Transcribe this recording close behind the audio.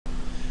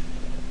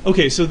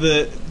Okay, so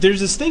there's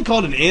this thing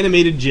called an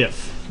animated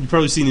GIF. You've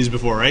probably seen these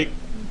before, right?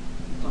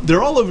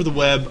 They're all over the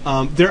web.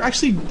 They're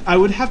actually, I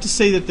would have to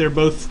say that they're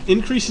both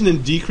increasing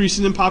and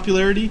decreasing in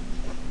popularity.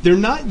 They're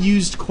not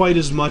used quite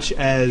as much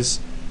as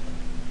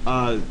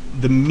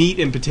the meat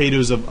and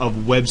potatoes of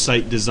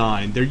website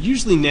design. They're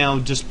usually now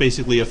just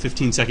basically a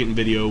 15-second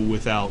video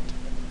without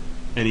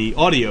any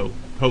audio.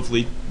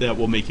 Hopefully that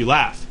will make you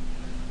laugh.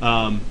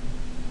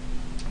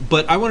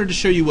 But I wanted to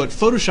show you what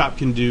Photoshop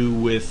can do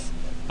with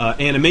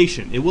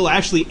animation. It will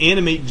actually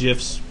animate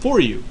GIFs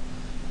for you.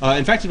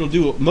 In fact, it'll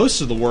do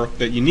most of the work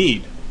that you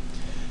need.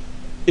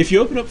 If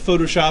you open up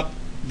Photoshop,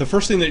 the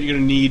first thing that you're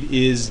going to need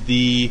is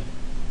the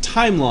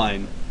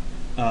timeline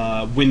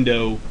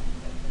window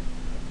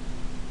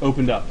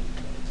opened up.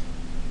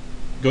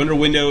 Go under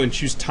Window and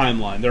choose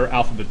Timeline. They're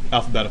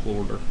alphabetical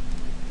order.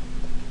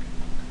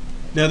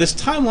 Now this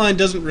timeline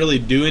doesn't really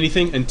do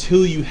anything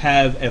until you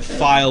have a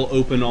file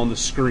open on the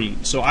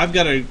screen. So I've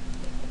got to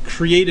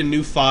create a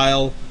new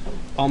file.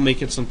 I'll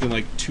make it something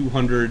like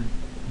 200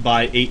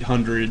 by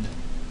 800.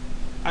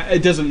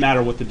 It doesn't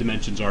matter what the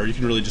dimensions are. You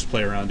can really just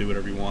play around, do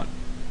whatever you want.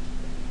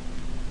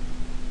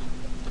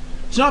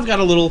 So now I've got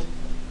a little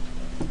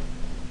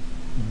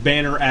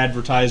banner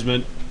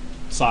advertisement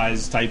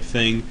size type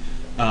thing.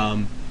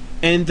 And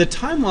the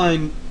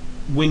timeline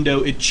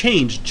window, it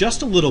changed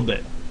just a little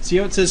bit. See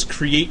how it says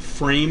create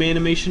frame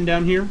animation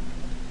down here?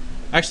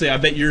 Actually, I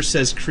bet yours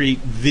says create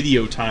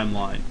video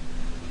timeline.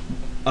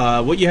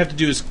 What you have to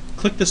do is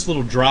click this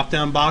little drop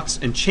down box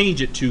and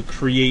change it to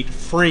create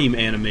frame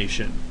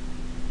animation.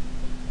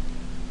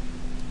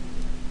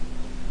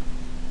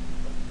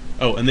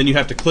 Oh, and then you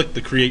have to click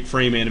the create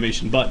frame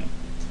animation button.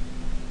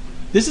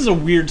 This is a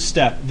weird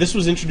step. This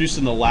was introduced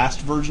in the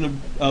last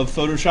version of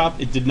Photoshop.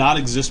 It did not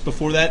exist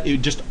before that. It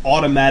just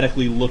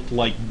automatically looked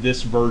like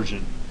this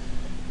version.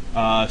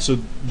 So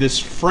this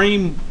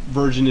frame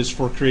version is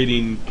for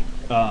creating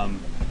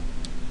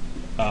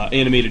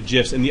animated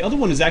GIFs, and the other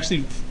one is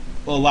actually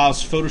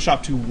allows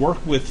Photoshop to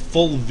work with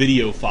full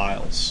video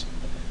files,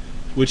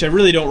 which I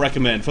really don't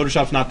recommend.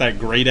 Photoshop's not that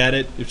great at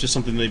it. It's just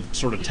something they've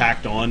sort of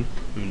tacked on,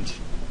 and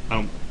I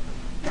don't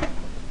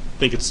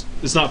think it's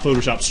not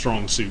Photoshop's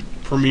strong suit.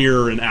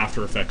 Premiere and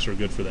After Effects are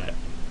good for that.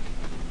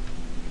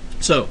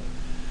 So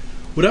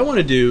what I want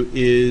to do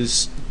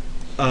is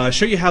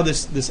show you how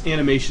this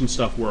animation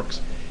stuff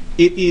works.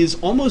 It is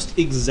almost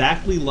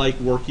exactly like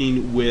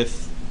working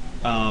with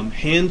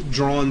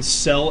hand-drawn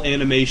cell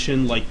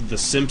animation like The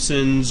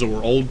Simpsons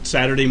or old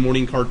Saturday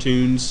morning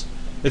cartoons.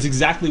 That's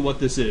exactly what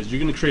this is.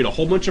 You're going to create a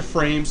whole bunch of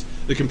frames.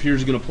 The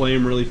computer's going to play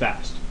them really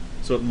fast,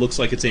 so it looks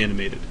like it's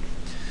animated.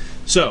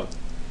 So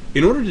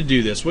in order to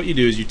do this, what you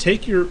do is you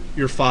take your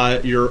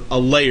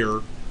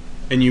layer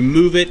and you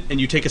move it and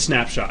you take a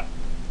snapshot.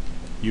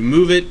 You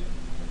move it,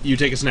 you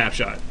take a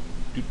snapshot.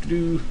 I'm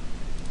going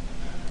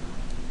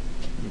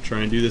to try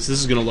and do this. This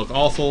is going to look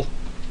awful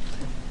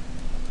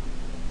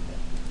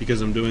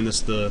because I'm doing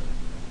this the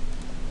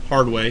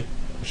hard way.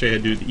 I'll show you how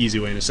to do it the easy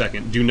way in a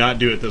second. Do not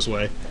do it this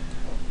way.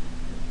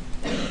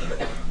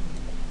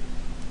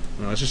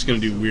 No, it's just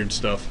going to do weird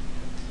stuff.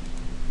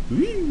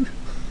 Woo!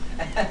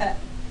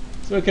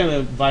 So it kind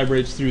of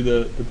vibrates through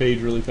the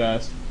page really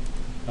fast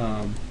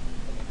and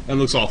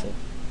looks awful.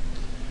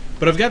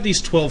 But I've got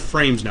these 12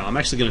 frames now. I'm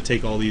actually going to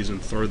take all these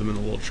and throw them in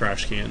the little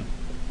trash can.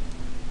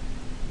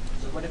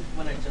 So what if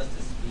when I adjust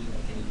the speed,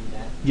 can you do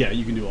that? Yeah,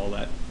 you can do all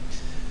that.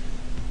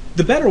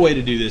 The better way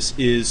to do this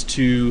is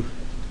to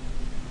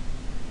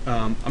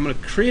I'm going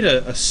to create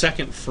a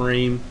second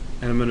frame,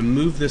 and I'm going to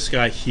move this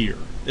guy here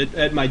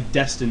at my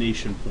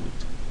destination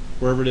point,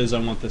 wherever it is I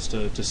want this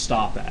to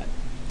stop at.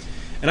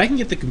 And I can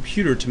get the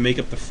computer to make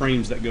up the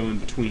frames that go in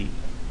between.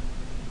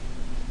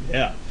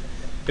 Yeah.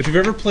 If you've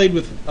ever played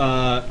with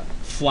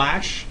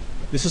Flash,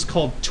 this is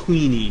called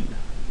tweening.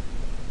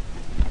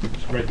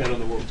 Just write that on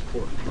the world's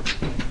court.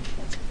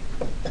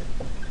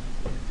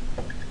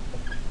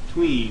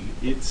 Tween.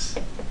 It's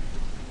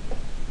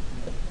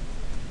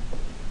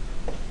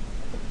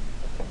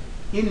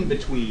in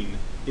between.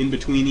 In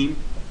betweening.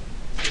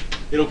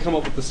 It'll come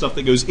up with the stuff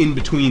that goes in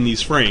between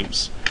these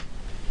frames.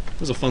 That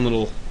was a fun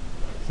little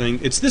thing.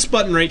 It's this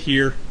button right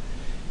here.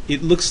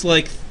 It looks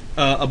like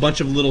a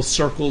bunch of little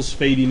circles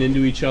fading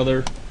into each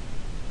other,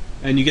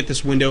 and you get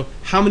this window.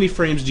 How many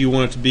frames do you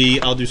want it to be?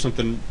 I'll do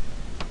something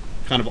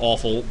kind of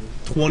awful.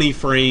 20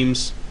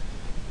 frames,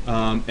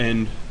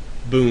 and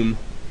boom.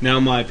 Now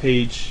my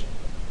page,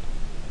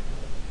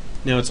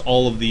 now it's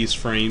all of these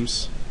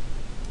frames.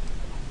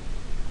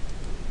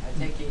 I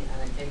take it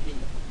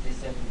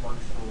this only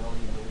works for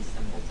really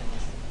simple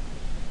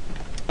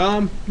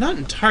things. Not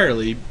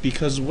entirely,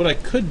 because what I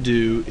could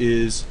do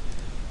is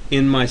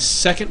in my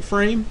second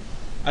frame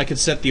I could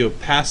set the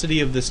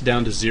opacity of this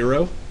down to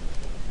 0.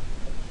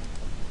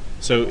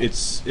 So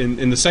it's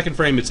in the second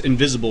frame it's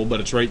invisible, but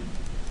it's right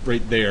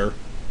there.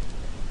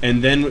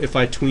 And then if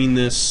I tween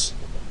this,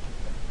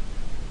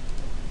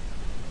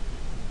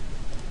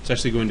 it's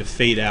actually going to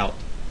fade out.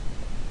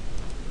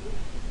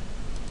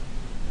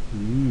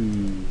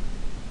 Ooh.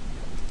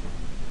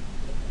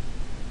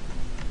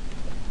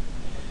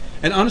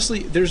 And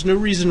honestly, there's no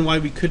reason why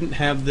we couldn't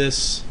have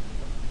this.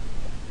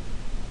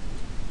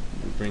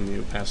 Let me bring the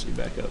opacity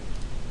back up.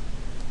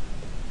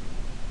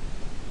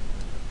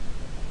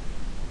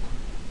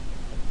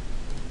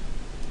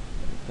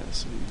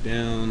 Opacity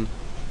down.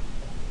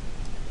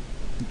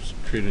 Oops,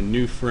 create a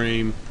new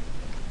frame.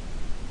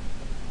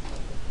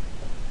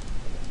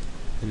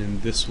 And then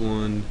this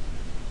one.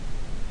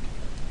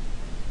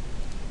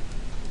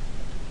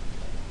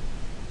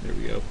 There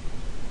we go.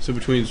 So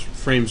between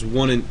frames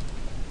 1 and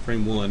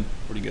frame 1,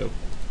 where'd he go?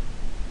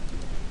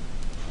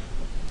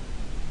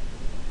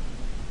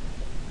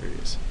 There he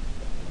is.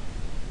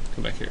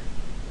 Come back here.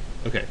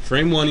 Okay,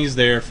 frame 1 he's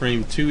there,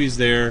 frame 2 he's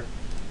there.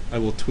 I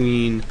will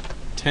tween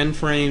 10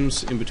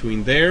 frames in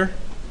between there.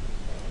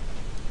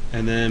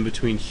 And then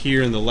between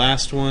here and the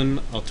last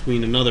one, I'll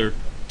tween another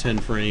 10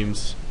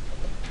 frames.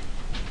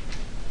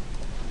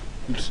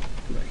 Oops,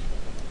 come back.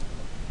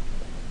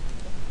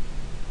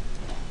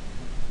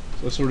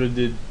 So I sort of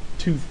did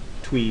 2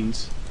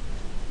 tweens.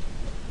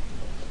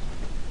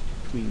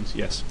 Tweens,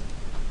 yes.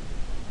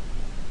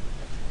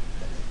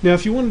 Now,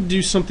 if you want to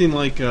do something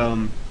like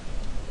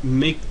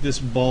make this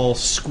ball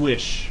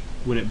squish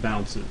when it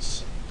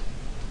bounces,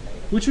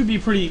 which would be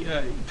pretty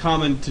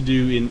common to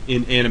do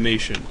in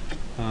animation,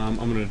 I'm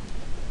going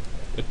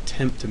to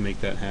attempt to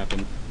make that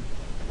happen.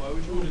 Why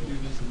would you want to do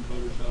this in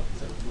Photoshop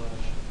instead of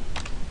Flash?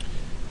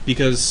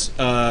 Because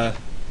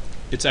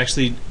it's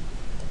actually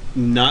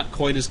not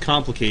quite as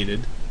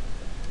complicated,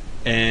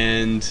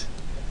 and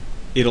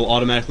it'll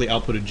automatically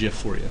output a GIF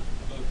for you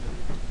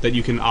that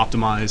you can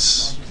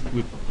optimize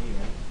with.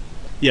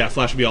 Yeah,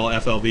 Flash will be all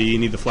FLV. You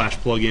need the Flash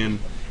plugin.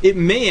 It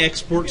may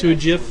export to a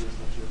GIF.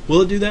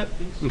 Will it do that?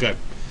 Okay.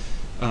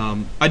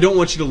 I don't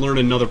want you to learn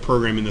another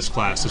program in this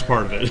class as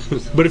part of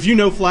it. But if you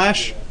know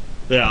Flash,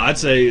 yeah, I'd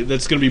say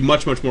that's going to be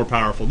much, much more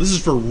powerful. This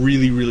is for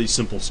really, really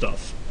simple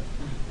stuff.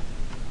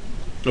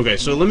 Okay,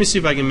 so let me see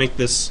if I can make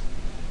this.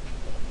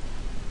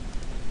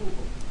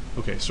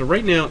 Okay, so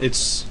right now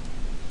it's.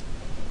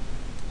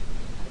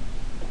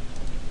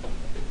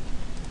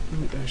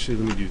 Actually,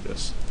 let me do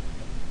this.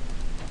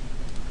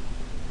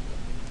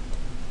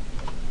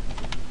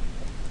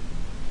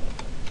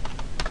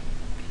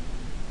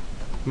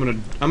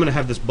 I'm gonna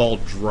have this ball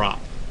drop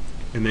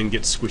and then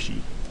get squishy.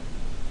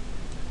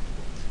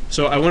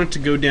 So I want it to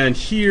go down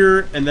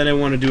here, and then I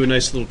want to do a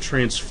nice little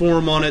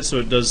transform on it so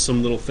it does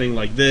some little thing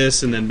like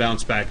this and then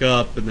bounce back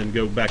up and then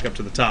go back up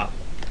to the top.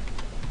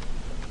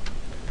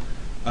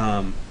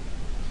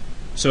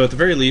 So at the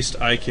very least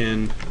I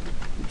can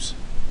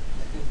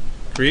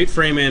create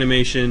frame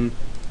animation,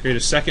 create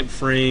a second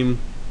frame,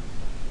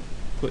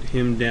 put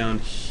him down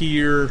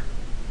here.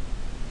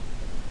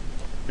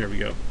 There we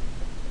go.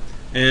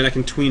 And I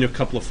can tween a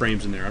couple of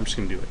frames in there. I'm just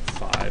going to do like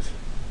 5.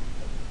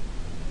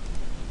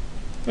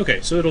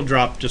 Okay, so it'll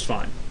drop just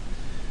fine.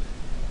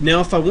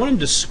 Now if I want him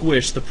to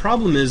squish, the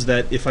problem is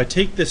that if I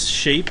take this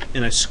shape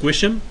and I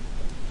squish him,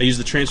 I use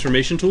the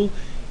transformation tool,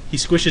 he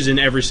squishes in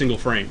every single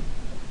frame.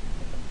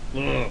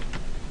 Ugh,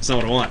 that's not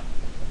what I want.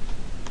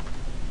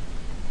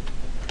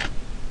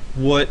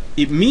 What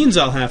it means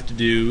I'll have to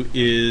do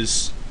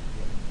is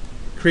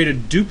create a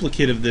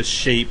duplicate of this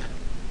shape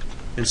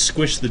and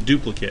squish the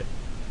duplicate.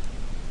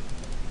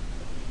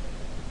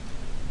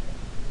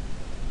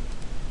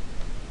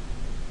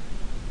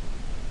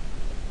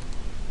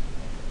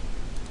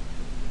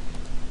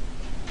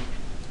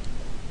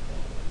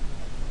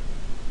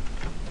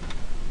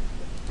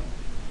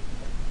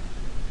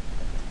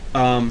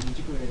 Did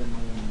you create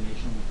another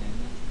animation within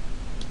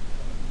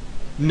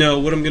it? No,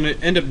 what I'm going to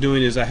end up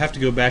doing is I have to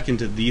go back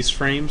into these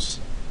frames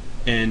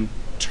and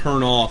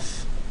turn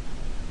off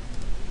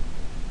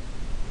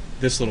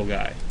this little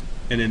guy.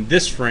 And in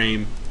this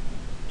frame,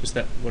 just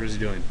that, what is he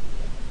doing?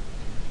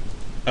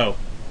 Oh,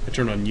 I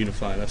turned on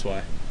Unify, that's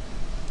why.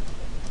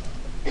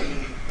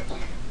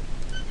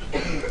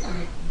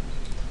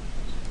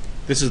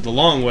 This is the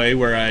long way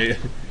where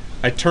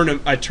I turn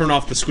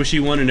off the squishy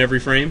one in every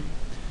frame.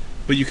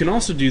 But you can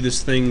also do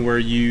this thing where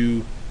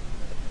you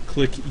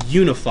click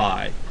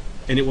Unify,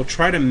 and it will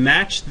try to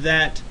match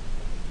that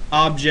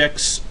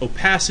object's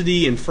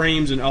opacity and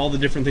frames and all the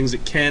different things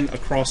it can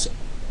across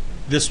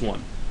this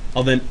one.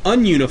 I'll then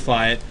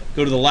ununify it,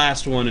 go to the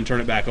last one, and turn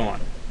it back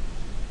on.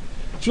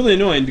 It's really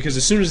annoying because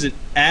as soon as it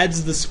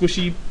adds the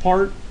squishy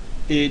part,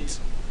 it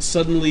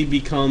suddenly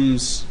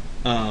becomes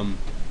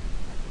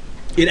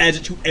it adds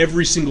it to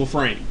every single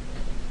frame,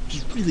 which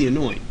is really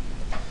annoying.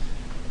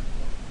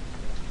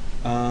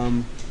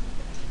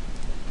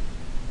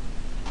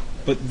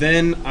 But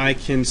then I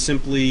can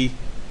simply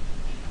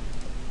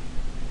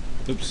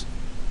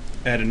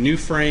add a new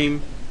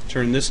frame,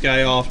 turn this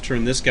guy off,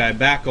 turn this guy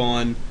back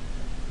on,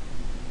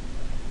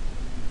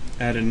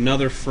 add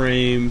another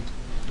frame,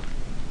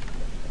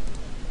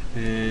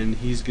 and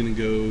he's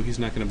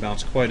not going to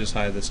bounce quite as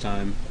high this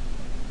time,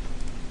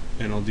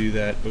 and I'll do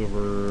that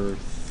over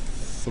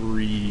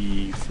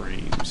 3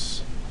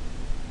 frames.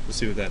 Let's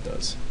see what that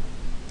does.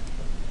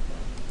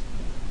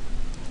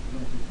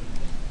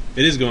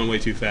 It is going way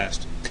too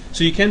fast.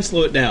 So you can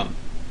slow it down.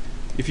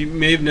 If you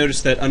may have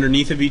noticed that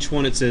underneath of each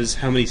one it says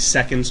how many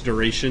seconds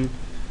duration.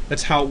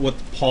 That's what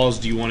pause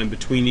do you want in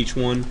between each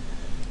one.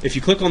 If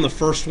you click on the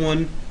first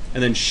one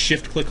and then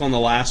shift click on the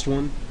last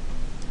one,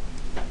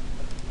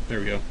 there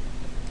we go.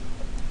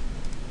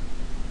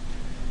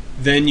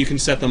 Then you can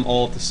set them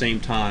all at the same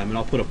time, and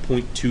I'll put a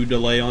 0.2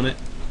 delay on it.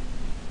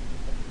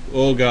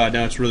 Oh god,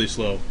 now it's really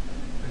slow.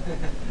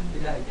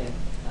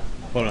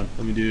 Hold on,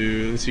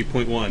 let's see,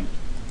 0.1.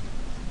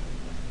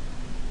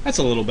 That's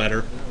a little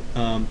better.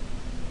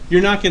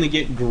 You're not going to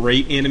get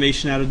great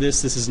animation out of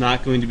this. This is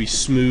not going to be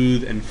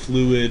smooth and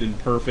fluid and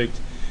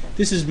perfect.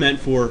 This is meant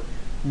for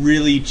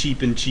really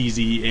cheap and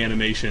cheesy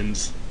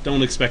animations.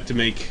 Don't expect to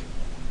make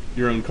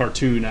your own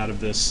cartoon out of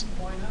this.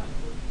 Why not?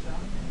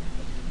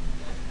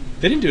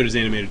 They didn't do it as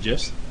animated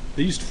GIFs.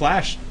 They used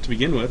Flash to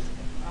begin with.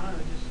 I don't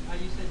know,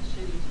 you said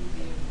shitty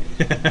TV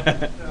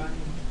animation. So, I mean,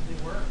 they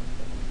work.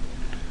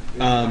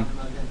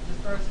 Just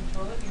throw some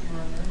toilet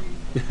humor on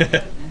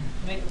there.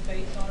 You make a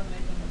face on it,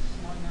 make them a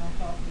smart mouth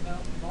talking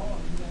about the ball,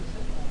 and you got to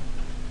sit on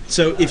it.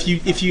 So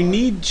if you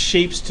need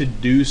shapes to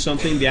do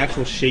something, the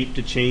actual shape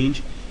to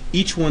change,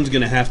 each one's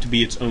going to have to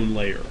be its own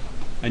layer,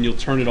 and you'll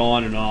turn it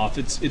on and off.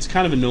 It's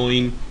kind of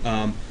annoying,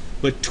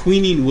 but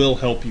tweening will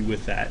help you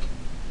with that.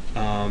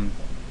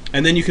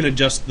 And then you can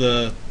adjust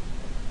the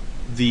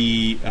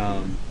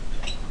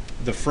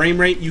frame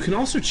rate. You can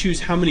also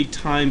choose how many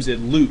times it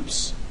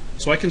loops.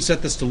 So I can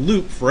set this to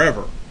loop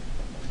forever.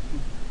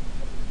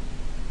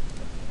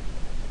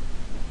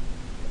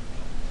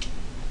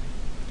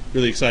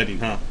 Really exciting,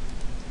 huh?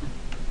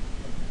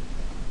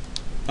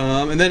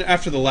 And then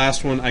after the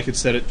last one, I could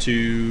set it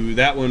to,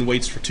 that one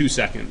waits for 2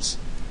 seconds.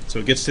 So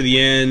it gets to the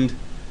end,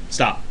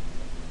 stop.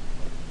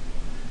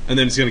 And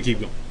then it's going to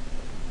keep going.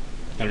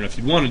 I don't know if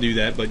you'd want to do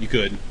that, but you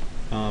could.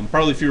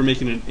 Probably if you were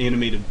making an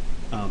animated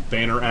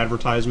banner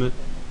advertisement,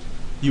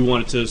 you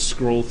want it to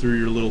scroll through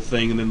your little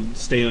thing and then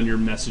stay on your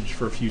message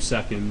for a few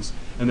seconds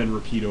and then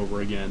repeat over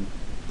again.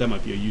 That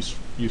might be a use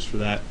for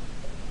that.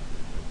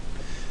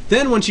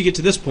 Then once you get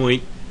to this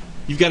point,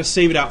 you've got to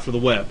save it out for the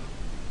web.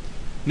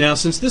 Now,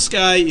 since this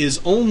guy is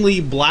only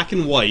black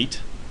and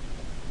white,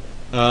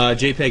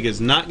 JPEG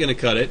is not going to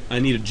cut it. I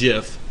need a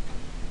GIF.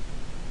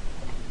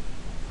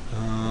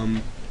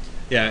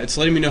 Yeah, it's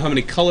letting me know how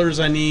many colors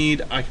I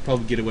need. I could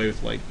probably get away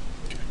with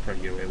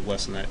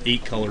less than that.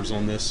 8 colors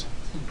on this.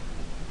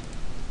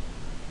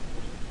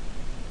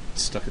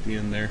 It's stuck at the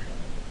end there.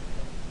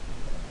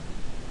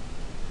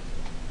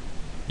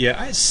 Yeah,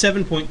 I have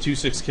 7.26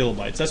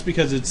 kilobytes. That's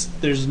because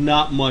there's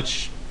not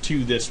much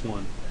to this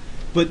one.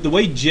 But the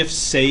way GIF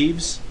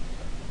saves,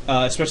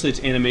 especially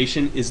its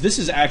animation, is this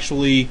is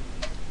actually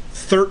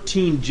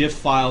 13 GIF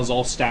files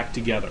all stacked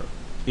together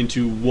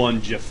into one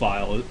GIF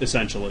file,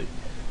 essentially.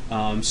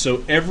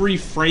 So every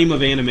frame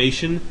of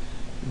animation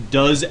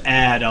does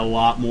add a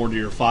lot more to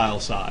your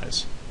file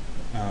size.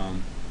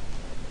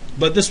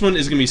 But this one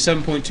is going to be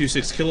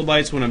 7.26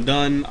 kilobytes. When I'm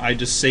done, I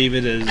just save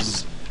it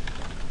as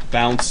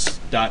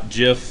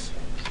bounce.gif.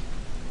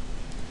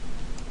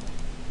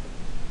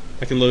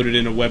 I can load it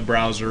in a web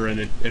browser and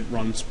it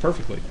runs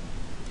perfectly.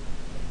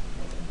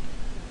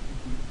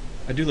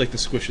 I do like the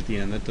squish at the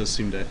end. That does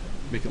seem to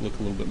make it look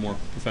a little bit more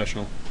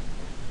professional.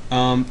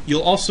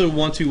 You'll also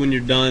want to, when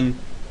you're done,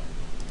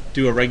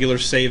 do a regular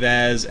save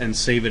as and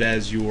save it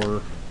as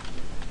your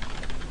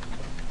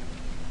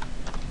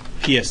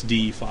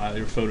PSD file,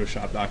 your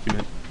Photoshop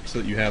document, so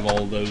that you have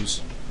all of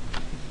those.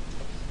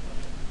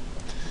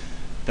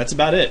 That's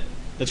about it.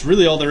 That's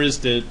really all there is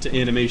to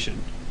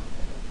animation.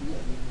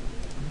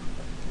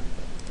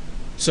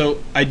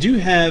 So I do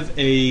have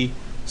a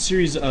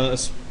series, a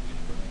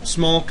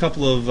small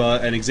couple of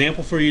an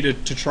example for you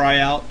to try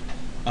out.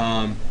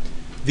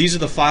 These are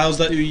the files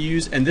that you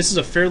use, and this is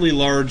a fairly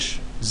large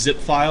zip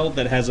file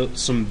that has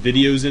some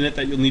videos in it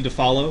that you'll need to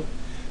follow.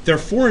 They're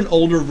for an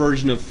older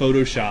version of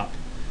Photoshop,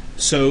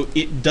 so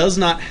it does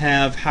not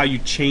have how you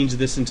change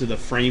this into the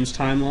frames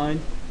timeline.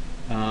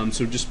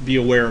 So just be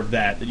aware of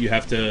that you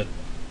have to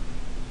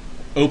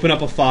open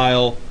up a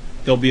file.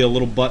 There'll be a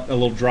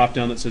little drop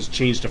down that says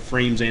change to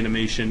frames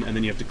animation, and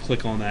then you have to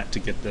click on that to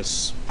get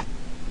this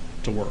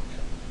to work.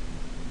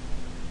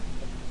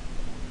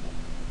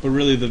 But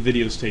really the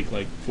videos take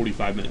like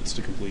 45 minutes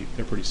to complete.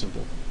 They're pretty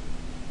simple.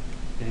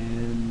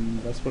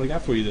 And that's what I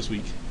got for you this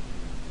week.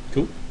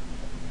 Cool.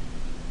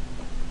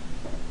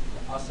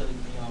 Also, the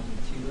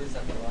tutors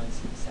at the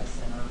Success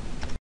Center